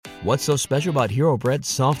What's so special about Hero Bread's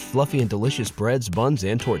soft, fluffy, and delicious breads, buns,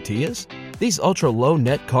 and tortillas? These ultra-low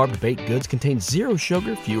net-carb baked goods contain zero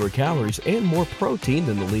sugar, fewer calories, and more protein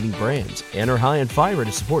than the leading brands, and are high in fiber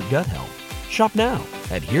to support gut health. Shop now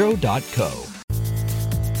at Hero.co.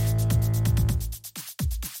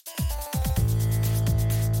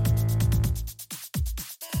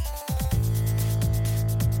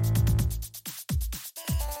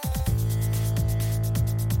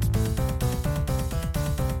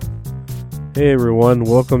 Hey everyone,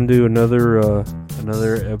 welcome to another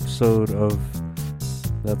episode of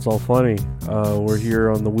That's All Funny. We're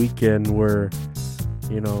here on the weekend where,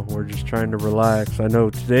 we're just trying to relax. I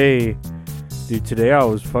know today I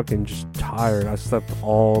was fucking just tired. I slept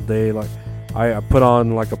all day. Like, I put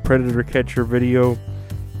on like a predator catcher video,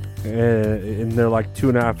 and they're like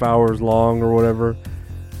 2.5 hours long or whatever,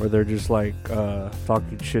 where they're just like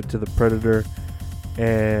talking shit to the predator,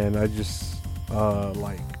 and I just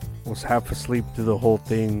was half asleep through the whole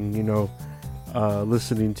thing,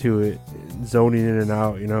 listening to it, zoning in and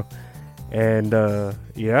out, and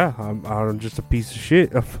I'm just a piece of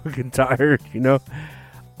shit. I'm fucking tired, It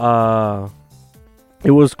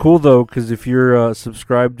was cool though, because if you're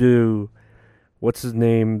subscribed to what's his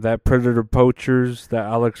name, that Predator Poachers, that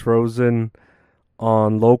Alex Rosen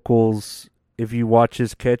on Locals, if you watch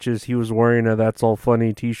his catches, he was wearing a That's All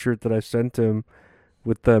Funny t-shirt that I sent him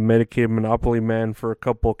with the Medicaid Monopoly Man for a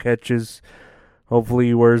couple catches. Hopefully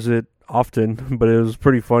he wears it often, but it was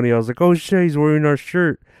pretty funny. I was like, oh shit, he's wearing our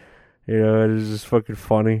shirt. It is just fucking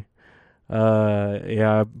funny.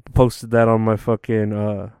 I posted that on my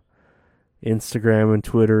fucking Instagram and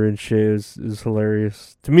Twitter and shit. It was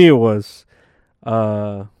hilarious. To me it was.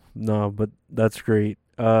 No, but that's great.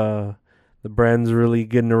 The brand's really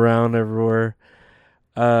getting around everywhere.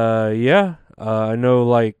 I know,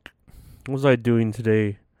 like, what was I doing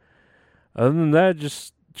today? Other than that,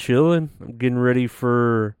 just chilling. I'm getting ready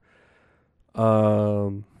for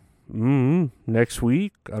next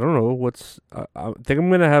week. I don't know I think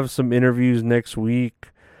I'm gonna have some interviews next week.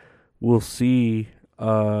 We'll see.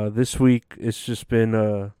 This week it's just been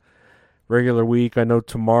a regular week. I know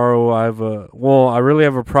tomorrow I really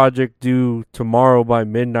have a project due tomorrow by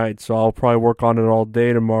midnight, so I'll probably work on it all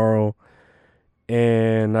day tomorrow.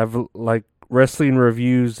 And I've like wrestling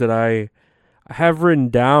reviews that I have written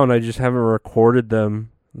down. I just haven't recorded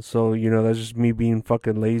them. So, that's just me being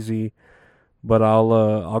fucking lazy. But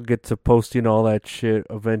I'll get to posting all that shit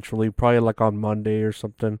eventually, probably like on Monday or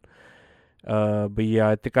something. But yeah,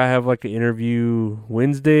 I think I have like an interview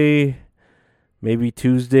Wednesday, maybe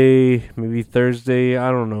Tuesday, maybe Thursday.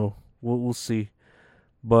 I don't know. We'll see.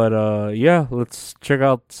 But let's check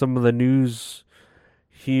out some of the news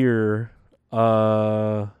here.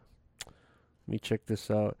 Let me check this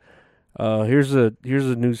out. Here's a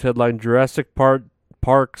news headline: Jurassic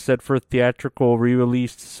Park set for theatrical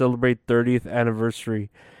re-release to celebrate 30th anniversary.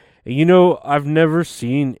 And I've never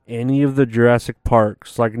seen any of the Jurassic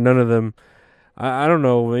Parks, like none of them. I don't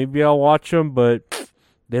know, maybe I'll watch them, but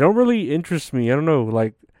they don't really interest me. I don't know,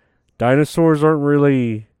 like dinosaurs aren't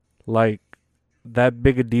really like that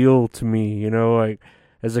big a deal to me, like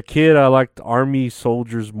as a kid I liked army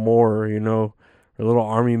soldiers more, or little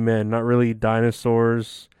army men, not really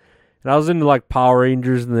dinosaurs. And I was into like Power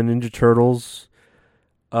Rangers and the Ninja Turtles.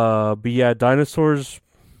 But yeah, dinosaurs,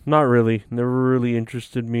 not really. Never really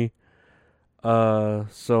interested me. So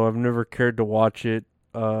I've never cared to watch it.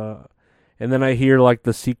 And then I hear like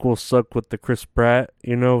the sequels suck with the Chris Pratt,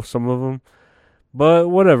 some of them. But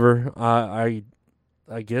whatever. I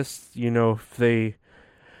guess, if they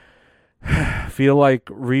feel like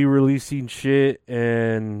re-releasing shit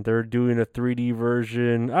and they're doing a 3D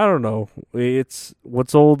version, I don't know. It's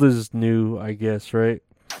what's old is new, I guess, right?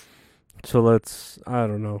 So I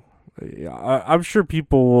don't know. I'm sure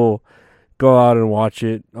people will go out and watch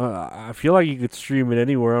it. I feel like you could stream it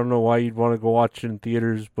anywhere. I don't know why you'd want to go watch it in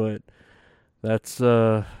theaters, but that's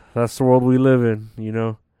the world we live in,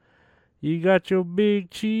 You got your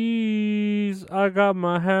big cheese, I got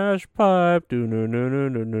my hash pipe. Ooh,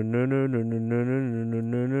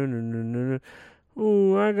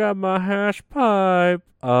 I got my hash pipe.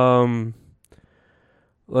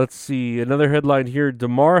 Let's see, another headline here: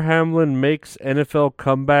 Damar Hamlin makes NFL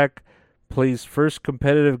comeback, plays first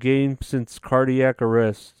competitive game since cardiac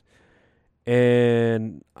arrest.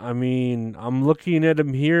 And I mean, I'm looking at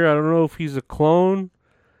him here. I don't know if he's a clone.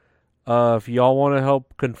 If y'all want to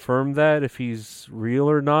help confirm that, if he's real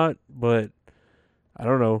or not, but I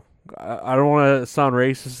don't know. I don't want to sound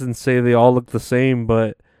racist and say they all look the same,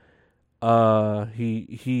 but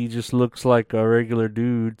he just looks like a regular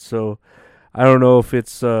dude. So I don't know if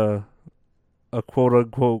it's a quote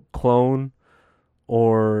unquote clone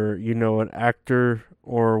or, you know, an actor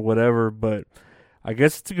or whatever, but I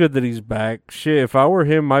guess it's good that he's back. Shit, if I were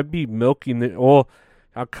him, I'd be milking it. Well,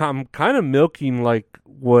 I'm kind of milking like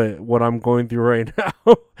what I'm going through right now.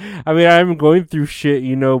 I mean, I'm going through shit,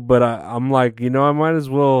 you know, but I'm like, you know, I might as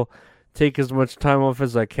well take as much time off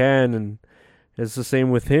as I can, and it's the same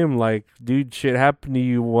with him. Like, dude, shit happened to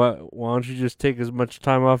you. Why don't you just take as much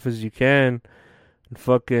time off as you can and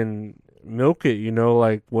fucking milk it? You know,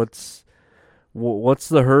 like what's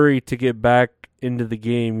the hurry to get back into the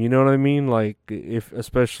game? You know what I mean? Like,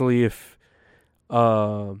 especially if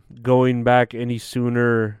going back any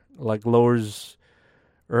sooner like lowers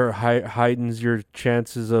or heightens your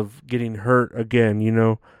chances of getting hurt again, you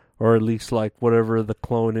know, or at least like whatever the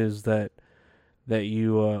clone is that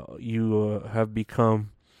you have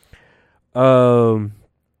become.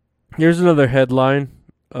 Here's another headline.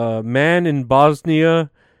 Man in Bosnia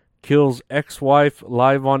kills ex-wife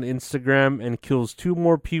live on Instagram and kills 2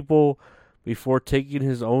 more people before taking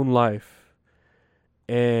his own life.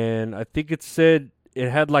 And I think it said it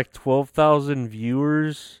had like 12,000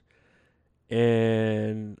 viewers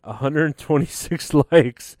and 126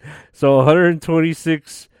 likes. So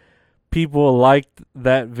 126 people liked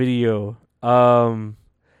that video.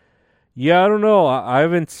 Yeah, I don't know. I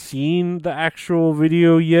haven't seen the actual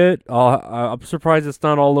video yet. I'm surprised it's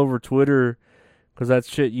not all over Twitter, because that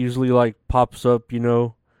shit usually like pops up, you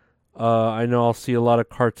know. I know I'll see a lot of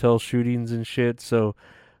cartel shootings and shit, so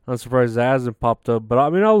I'm surprised that hasn't popped up. But I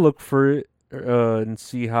mean, I'll look for it and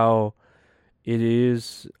see how it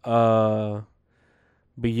is. But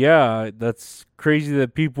yeah, that's crazy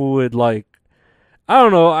that people would like. I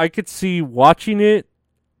don't know. I could see watching it,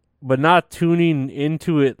 but not tuning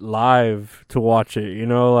into it live to watch it. You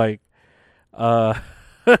know, like, I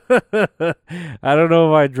don't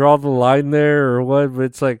know if I draw the line there or what, but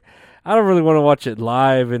it's like I don't really want to watch it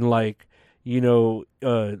live and like, you know,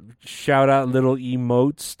 shout out little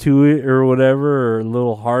emotes to it or whatever, or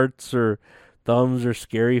little hearts or thumbs or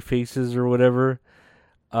scary faces or whatever.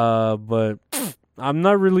 But I'm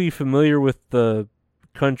not really familiar with the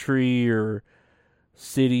country or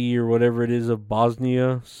city or whatever it is of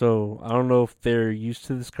Bosnia, so I don't know if they're used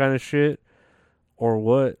to this kind of shit or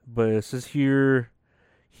what. But it says here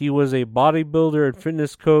he was a bodybuilder and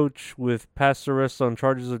fitness coach with past arrests on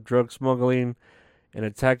charges of drug smuggling and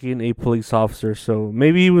attacking a police officer. So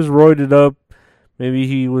maybe he was roided up, maybe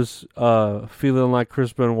he was feeling like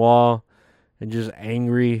Chris Benoit and just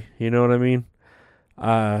angry, you know what I mean?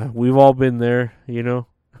 We've all been there, you know.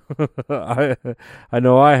 I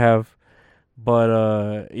know I have.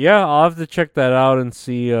 But yeah, I'll have to check that out and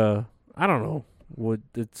see. I don't know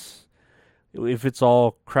if it's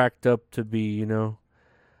all cracked up to be, you know.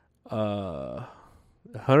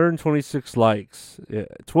 126 likes. Yeah,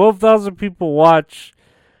 12,000 people watch.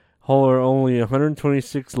 Or only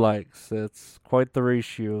 126 likes. That's quite the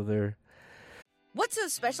ratio there. What's so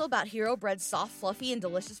special about Hero Bread's soft, fluffy, and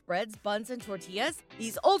delicious breads, buns, and tortillas?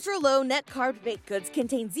 These ultra-low net-carb baked goods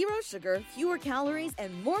contain 0 sugar, fewer calories,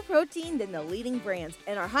 and more protein than the leading brands,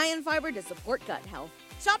 and are high in fiber to support gut health.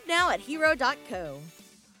 Shop now at hero.co.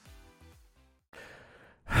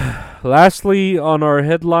 Lastly, on our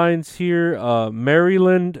headlines here,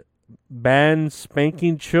 Maryland bans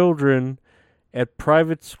spanking children at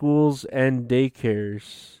private schools and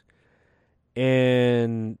daycares.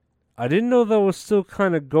 And I didn't know that was still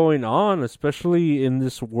kind of going on, especially in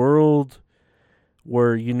this world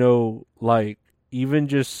where, you know, like, even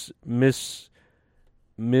just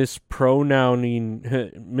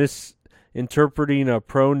mispronouncing, misinterpreting a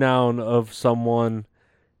pronoun of someone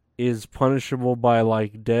is punishable by,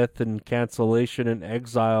 like, death and cancellation and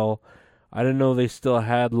exile. I didn't know they still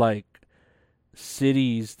had, like,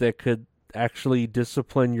 cities that could actually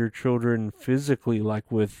discipline your children physically, like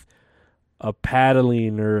with a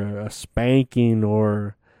paddling or a spanking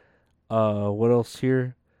or what else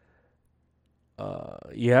here?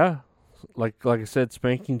 Yeah, like I said,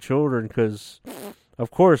 spanking children, because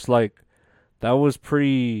of course, like, that was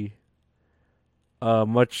pretty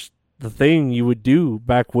much the thing you would do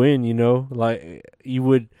back when, you know, like you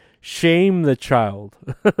would shame the child.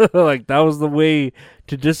 Like, that was the way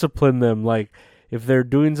to discipline them. Like, if they're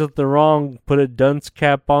doing something wrong, put a dunce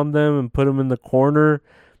cap on them and put them in the corner.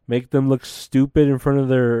 Make them look stupid in front of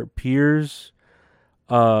their peers.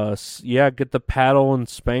 Yeah, get the paddle and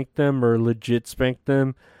spank them, or legit spank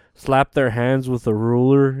them. Slap their hands with a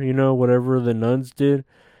ruler, you know, whatever the nuns did.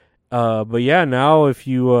 But yeah, now if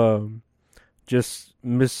you just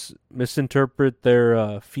misinterpret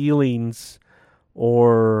their feelings,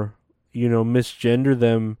 or, you know, misgender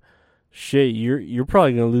them, shit, you're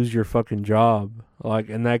probably gonna lose your fucking job. Like,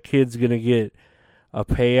 and that kid's gonna get a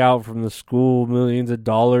payout from the school, millions of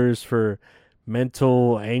dollars for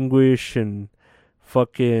mental anguish and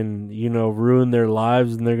fucking, ruin their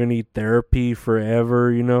lives, and they're gonna need therapy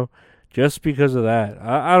forever, just because of that.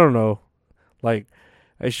 I don't know. Like,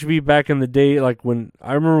 I should be back in the day, like when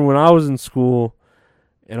I remember when I was in school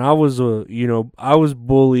and I was I was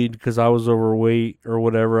bullied because I was overweight or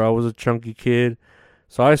whatever. I was a chunky kid.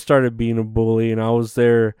 So I started being a bully, and I was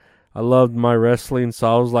there. I loved my wrestling,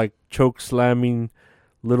 so I was like choke slamming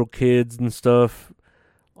little kids and stuff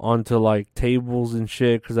onto like tables and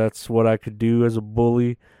shit, because that's what I could do as a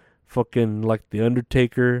bully. Fucking like the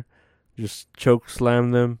Undertaker, just choke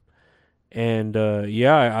slam them. And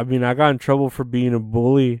I mean, I got in trouble for being a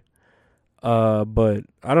bully, but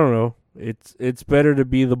I don't know. It's better to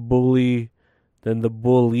be the bully than the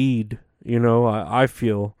bullied, I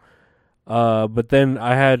feel. But then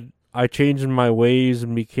I changed my ways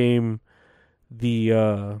and became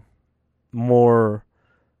the more,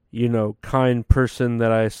 kind person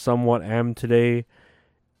that I somewhat am today.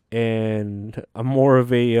 And I'm more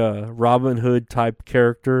of a Robin Hood type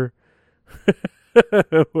character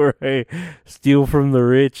where I steal from the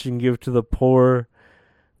rich and give to the poor,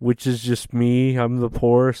 which is just me. I'm the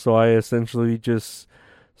poor, so I essentially just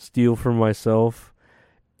steal from myself.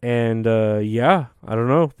 And I don't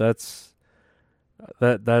know. That's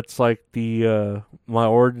like the my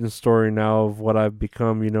origin story now of what I've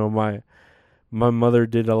become. My mother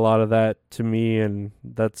did a lot of that to me, and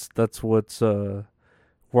that's what's where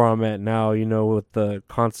I'm at now. With the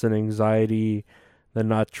constant anxiety, the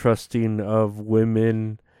not trusting of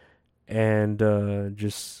women, and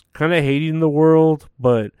just kind of hating the world,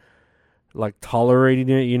 but like tolerating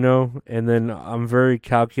it. And then I'm very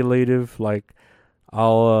calculative. Like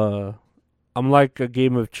I'm like a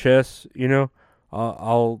game of chess.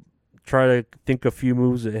 I'll try to think a few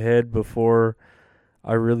moves ahead before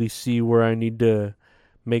I really see where I need to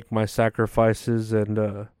make my sacrifices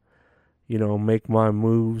and make my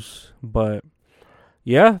moves. But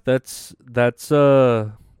yeah, that's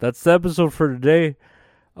the episode for today.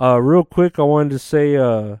 Real quick, I wanted to say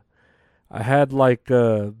I had like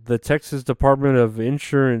the Texas Department of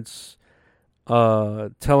Insurance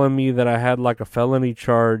telling me that I had like a felony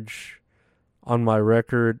charge on my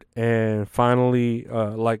record, and finally,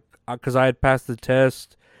 because I had passed the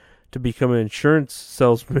test to become an insurance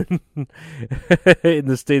salesman in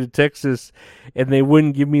the state of Texas, and they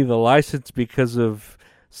wouldn't give me the license because of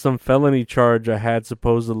some felony charge I had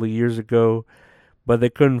supposedly years ago, but they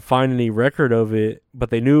couldn't find any record of it,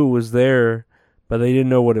 but they knew it was there, but they didn't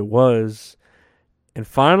know what it was. And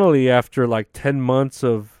finally, after like 10 months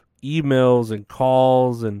of emails and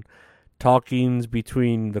calls and talkings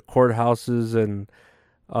between the courthouses and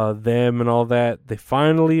them and all that, they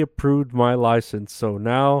finally approved my license. So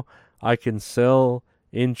now I can sell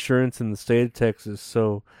insurance in the state of Texas.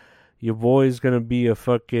 So your boy's going to be a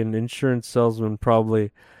fucking insurance salesman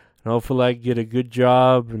probably. And hopefully I get a good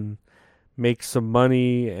job and make some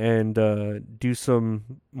money and do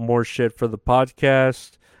some more shit for the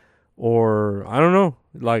podcast. Or, I don't know,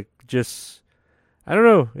 like just, I don't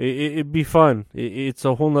know, it'd be fun. It's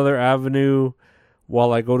a whole nother avenue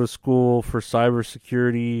while I go to school for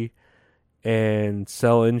cybersecurity and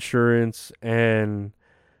sell insurance and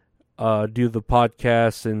do the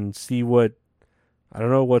podcast and see what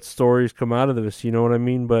stories come out of this, you know what I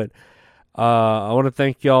mean? But I want to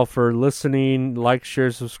thank y'all for listening. Like,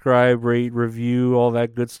 share, subscribe, rate, review, all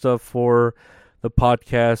that good stuff for the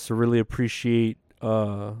podcast. I really appreciate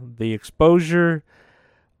the exposure.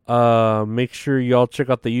 Make sure y'all check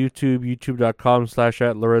out the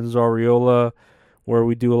youtube.com/@LorenzoAriola, where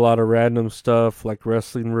we do a lot of random stuff like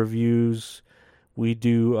wrestling reviews. We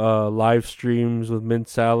do live streams with Mint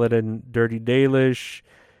Salad and Dirty Dalish,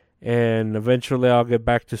 and eventually I'll get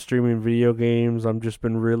back to streaming video games. I've just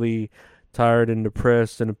been really tired and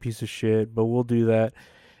depressed and a piece of shit, but we'll do that.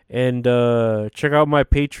 And check out my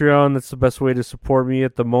Patreon. That's the best way to support me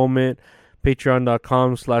at the moment.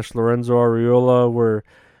 Patreon.com/LorenzoAriola, where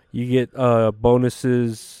you get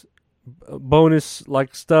bonus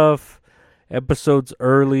like stuff, episodes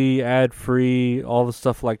early, ad free, all the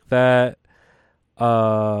stuff like that.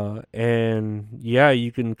 And yeah,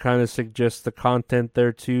 you can kind of suggest the content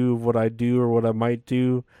there too, of what I do or what I might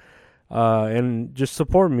do. And just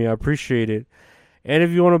support me. I appreciate it. And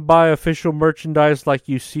if you want to buy official merchandise like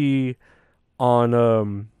you see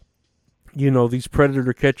on these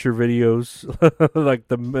Predator Catcher videos, like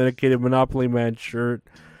the Medicated Monopoly Man shirt,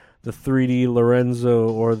 the 3D Lorenzo,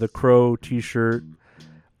 or the Crow t-shirt,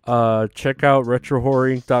 check out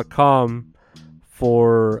RetroHorrorInc.com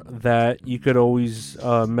for that. You could always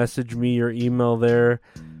message me or email there,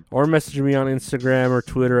 or message me on Instagram or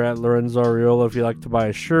Twitter at Lorenzo Ariola if you'd like to buy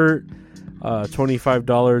a shirt.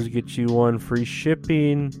 $25 gets you one free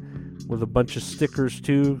shipping with a bunch of stickers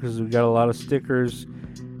too, because we got a lot of stickers.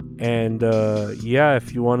 And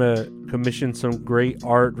if you want to commission some great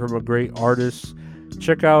art from a great artist,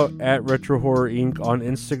 check out at Retro Horror Inc. on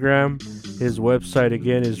Instagram. His website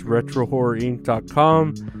again is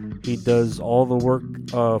retrohorrorinc.com. He does all the work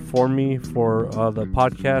for me for the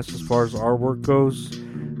podcast as far as our work goes.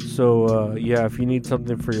 So if you need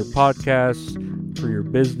something for your podcast, for your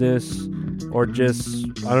business, or just,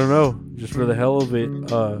 I don't know, just for the hell of it,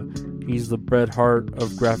 he's the Bret Hart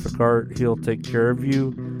of graphic art. He'll take care of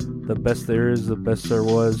you. The best there is, the best there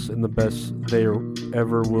was, and the best there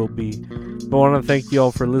ever will be. But I want to thank you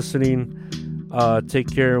all for listening.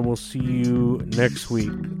 Take care, and we'll see you next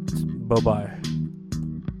week. Bye-bye.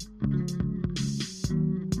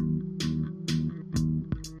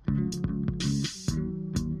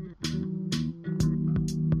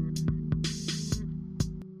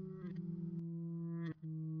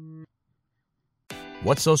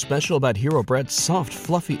 What's so special about Hero Bread's soft,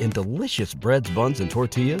 fluffy, and delicious breads, buns, and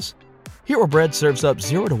tortillas? Hero Bread serves up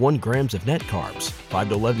 0 to 1 grams of net carbs, 5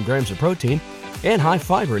 to 11 grams of protein, and high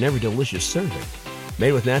fiber in every delicious serving.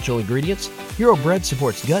 Made with natural ingredients, Hero Bread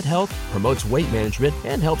supports gut health, promotes weight management,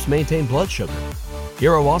 and helps maintain blood sugar.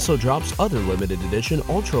 Hero also drops other limited edition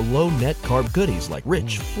ultra-low net carb goodies like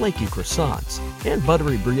rich, flaky croissants and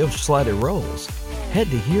buttery brioche slider rolls. Head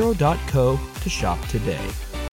to hero.co to shop today.